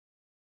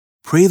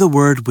Pray the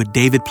Word with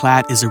David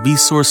Platt is a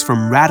resource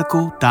from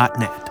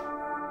radical.net.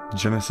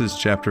 Genesis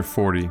chapter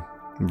 40,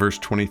 verse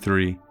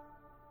 23.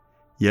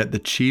 Yet the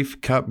chief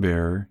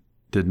cupbearer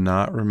did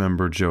not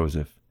remember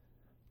Joseph,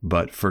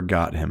 but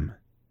forgot him.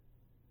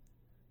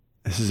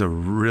 This is a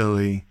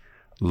really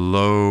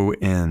low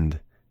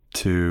end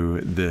to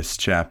this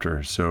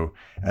chapter. So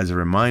as a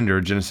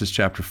reminder, Genesis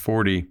chapter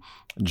 40,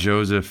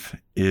 Joseph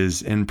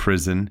is in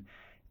prison,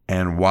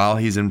 and while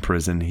he's in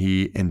prison,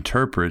 he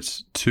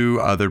interprets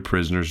two other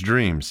prisoners'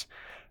 dreams.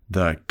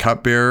 The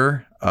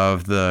cupbearer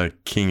of the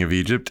king of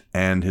Egypt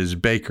and his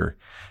baker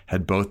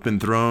had both been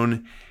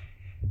thrown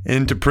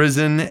into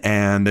prison,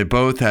 and they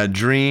both had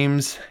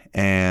dreams.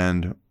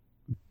 And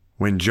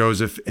when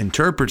Joseph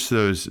interprets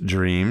those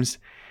dreams,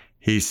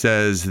 he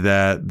says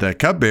that the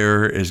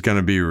cupbearer is going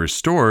to be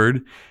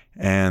restored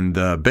and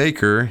the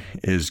baker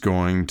is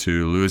going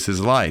to lose his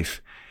life.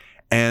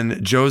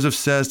 And Joseph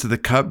says to the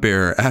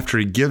cupbearer, after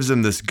he gives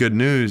him this good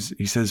news,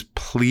 he says,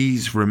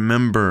 please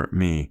remember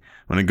me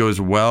when it goes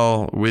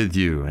well with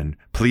you. And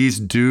please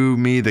do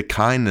me the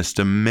kindness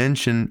to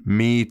mention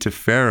me to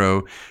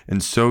Pharaoh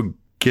and so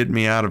get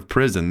me out of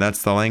prison.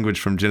 That's the language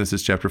from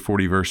Genesis chapter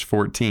 40, verse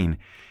 14.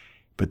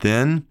 But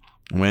then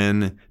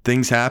when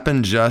things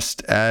happen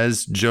just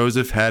as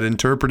Joseph had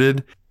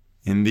interpreted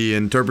in the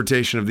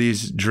interpretation of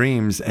these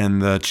dreams,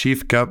 and the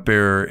chief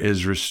cupbearer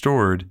is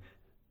restored,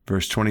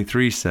 verse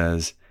 23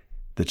 says,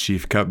 the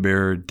chief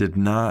cupbearer did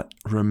not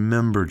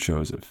remember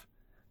Joseph,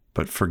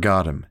 but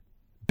forgot him.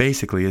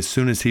 Basically, as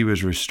soon as he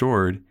was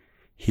restored,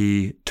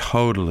 he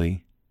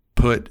totally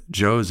put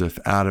Joseph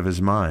out of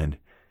his mind,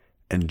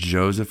 and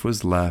Joseph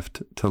was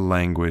left to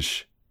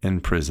languish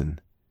in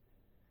prison.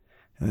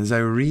 And as I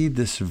read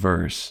this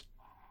verse,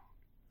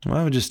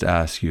 I would just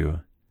ask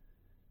you,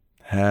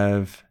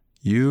 have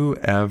you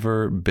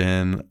ever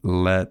been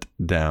let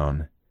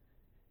down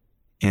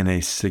in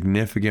a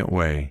significant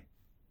way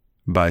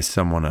by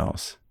someone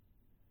else?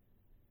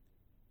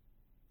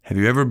 Have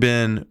you ever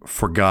been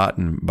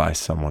forgotten by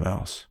someone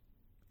else,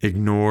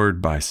 ignored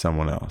by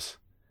someone else,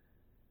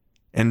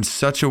 in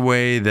such a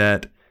way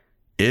that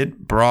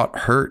it brought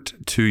hurt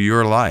to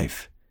your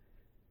life?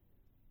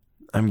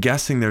 I'm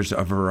guessing there's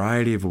a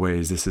variety of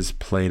ways this is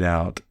played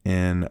out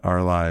in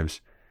our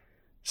lives.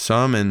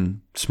 Some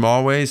in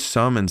small ways,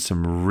 some in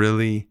some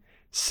really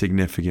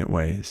significant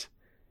ways.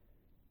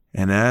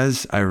 And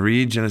as I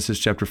read Genesis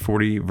chapter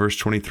 40, verse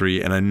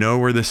 23, and I know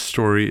where this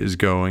story is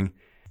going,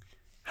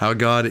 how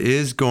God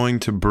is going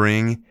to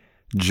bring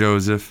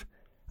Joseph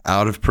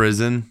out of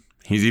prison.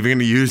 He's even going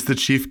to use the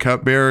chief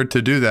cupbearer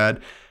to do that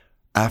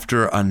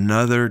after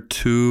another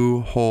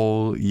 2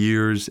 whole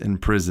years in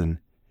prison.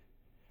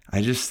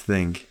 I just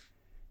think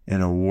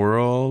in a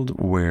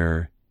world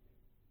where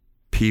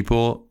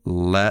people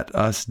let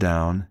us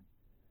down,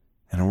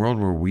 in a world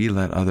where we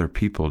let other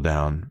people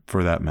down,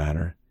 for that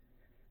matter,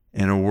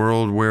 in a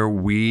world where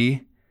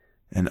we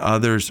and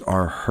others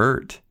are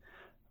hurt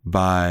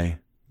by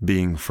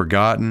being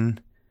forgotten,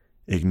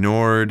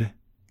 ignored,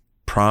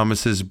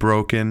 promises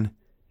broken,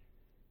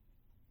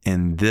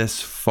 in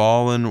this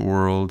fallen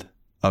world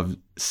of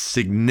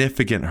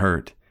significant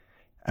hurt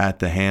at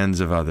the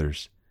hands of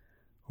others,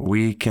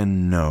 we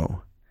can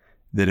know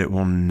that it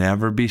will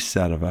never be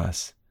said of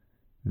us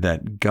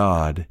that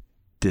God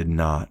did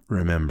not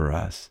remember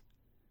us.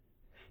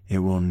 It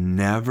will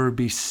never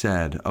be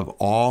said of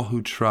all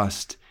who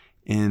trust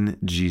in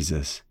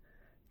Jesus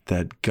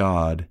that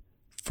God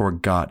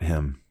forgot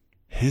him.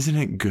 Isn't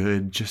it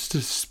good just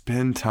to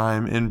spend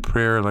time in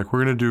prayer like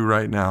we're going to do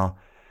right now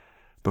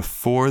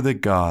before the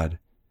God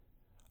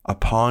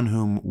upon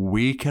whom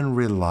we can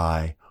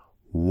rely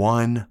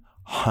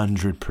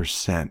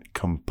 100%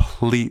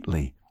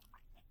 completely,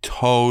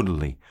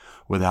 totally,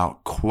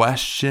 without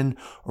question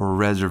or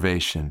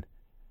reservation?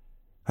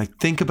 Like,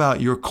 think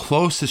about your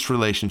closest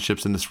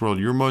relationships in this world,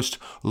 your most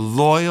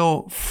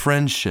loyal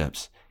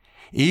friendships.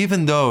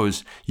 Even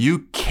those,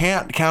 you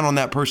can't count on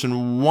that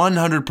person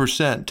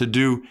 100% to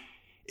do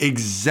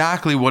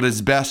exactly what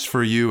is best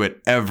for you at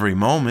every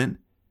moment.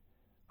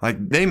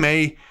 Like, they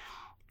may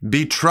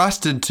be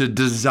trusted to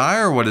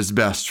desire what is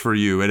best for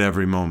you at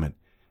every moment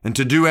and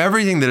to do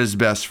everything that is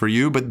best for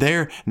you, but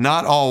they're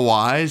not all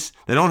wise.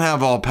 They don't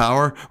have all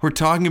power. We're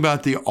talking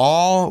about the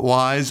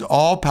all-wise,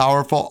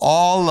 all-powerful,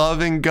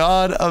 all-loving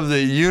God of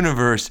the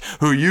universe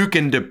who you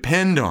can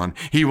depend on.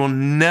 He will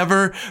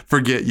never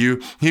forget you.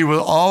 He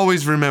will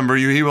always remember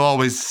you. He will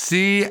always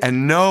see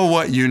and know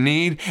what you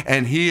need,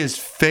 and he is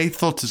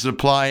faithful to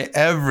supply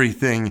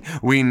everything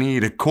we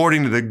need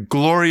according to the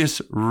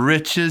glorious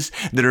riches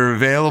that are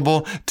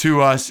available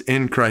to us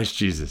in Christ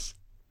Jesus.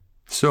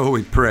 So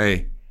we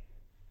pray,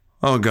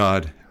 oh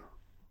God,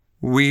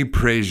 we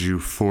praise you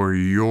for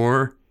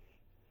your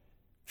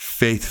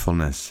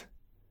faithfulness,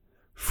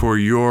 for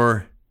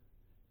your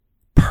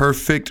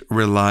perfect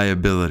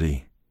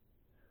reliability,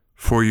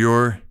 for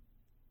your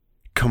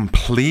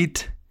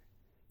complete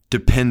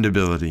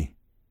dependability.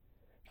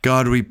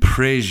 God, we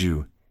praise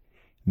you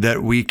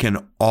that we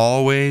can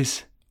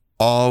always,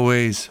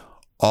 always,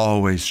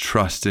 always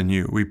trust in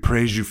you. We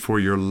praise you for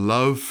your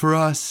love for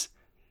us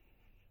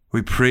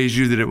We praise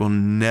you that it will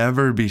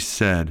never be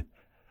said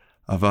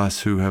of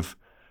us who have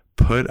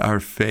put our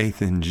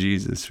faith in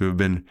Jesus, who have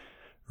been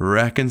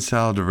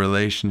reconciled to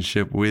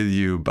relationship with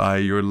you by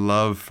your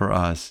love for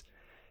us.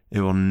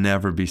 It will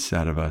never be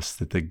said of us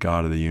that the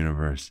God of the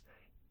universe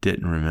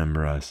didn't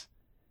remember us,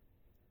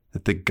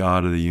 that the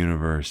God of the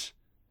universe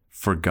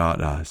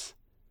forgot us.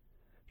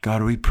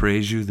 God, we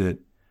praise you that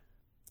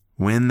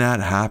when that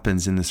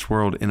happens in this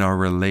world, in our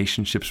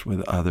relationships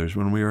with others,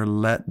 when we are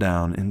let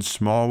down in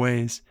small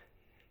ways,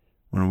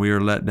 when we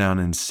are let down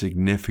in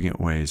significant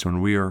ways,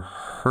 when we are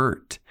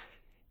hurt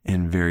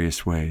in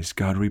various ways,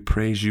 God, we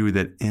praise you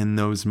that in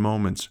those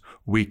moments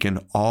we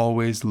can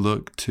always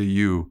look to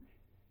you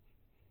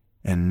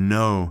and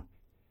know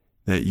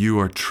that you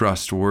are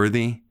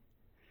trustworthy,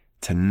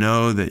 to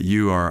know that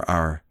you are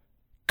our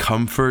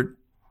comfort,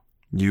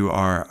 you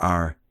are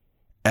our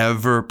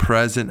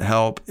ever-present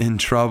help in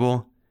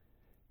trouble,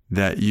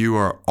 that you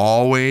are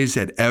always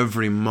at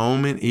every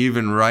moment,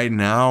 even right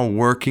now,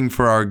 working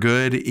for our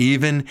good.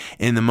 Even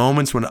in the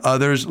moments when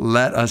others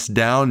let us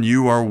down,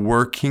 you are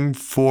working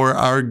for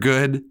our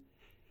good.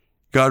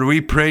 God, we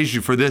praise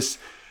you for this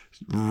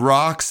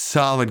rock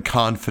solid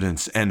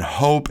confidence and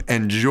hope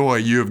and joy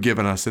you have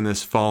given us in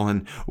this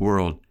fallen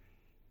world.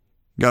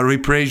 God, we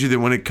praise you that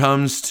when it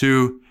comes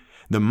to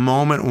the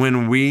moment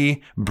when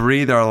we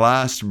breathe our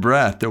last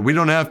breath, that we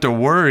don't have to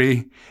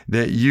worry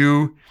that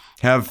you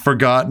have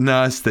forgotten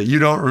us, that you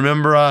don't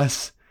remember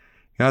us.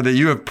 God, that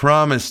you have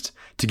promised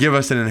to give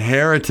us an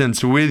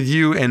inheritance with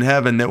you in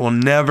heaven that will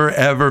never,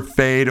 ever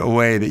fade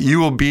away, that you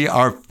will be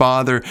our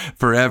Father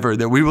forever,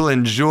 that we will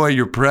enjoy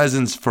your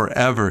presence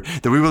forever,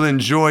 that we will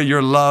enjoy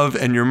your love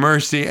and your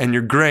mercy and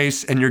your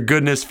grace and your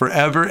goodness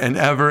forever and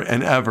ever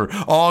and ever.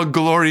 All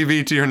glory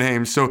be to your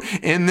name. So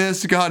in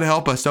this, God,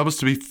 help us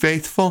to be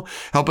faithful.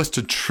 Help us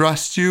to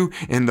trust you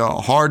in the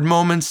hard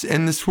moments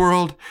in this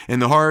world, in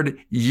the hard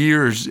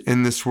years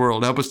in this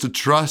world. Help us to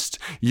trust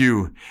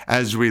you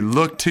as we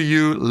look to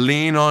you,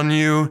 lean on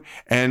you,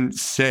 and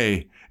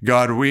say,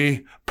 God,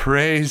 we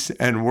praise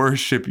and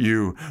worship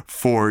you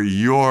for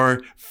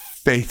your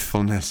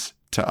faithfulness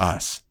to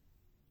us.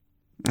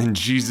 In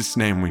Jesus'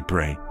 name we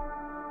pray.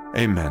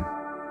 Amen.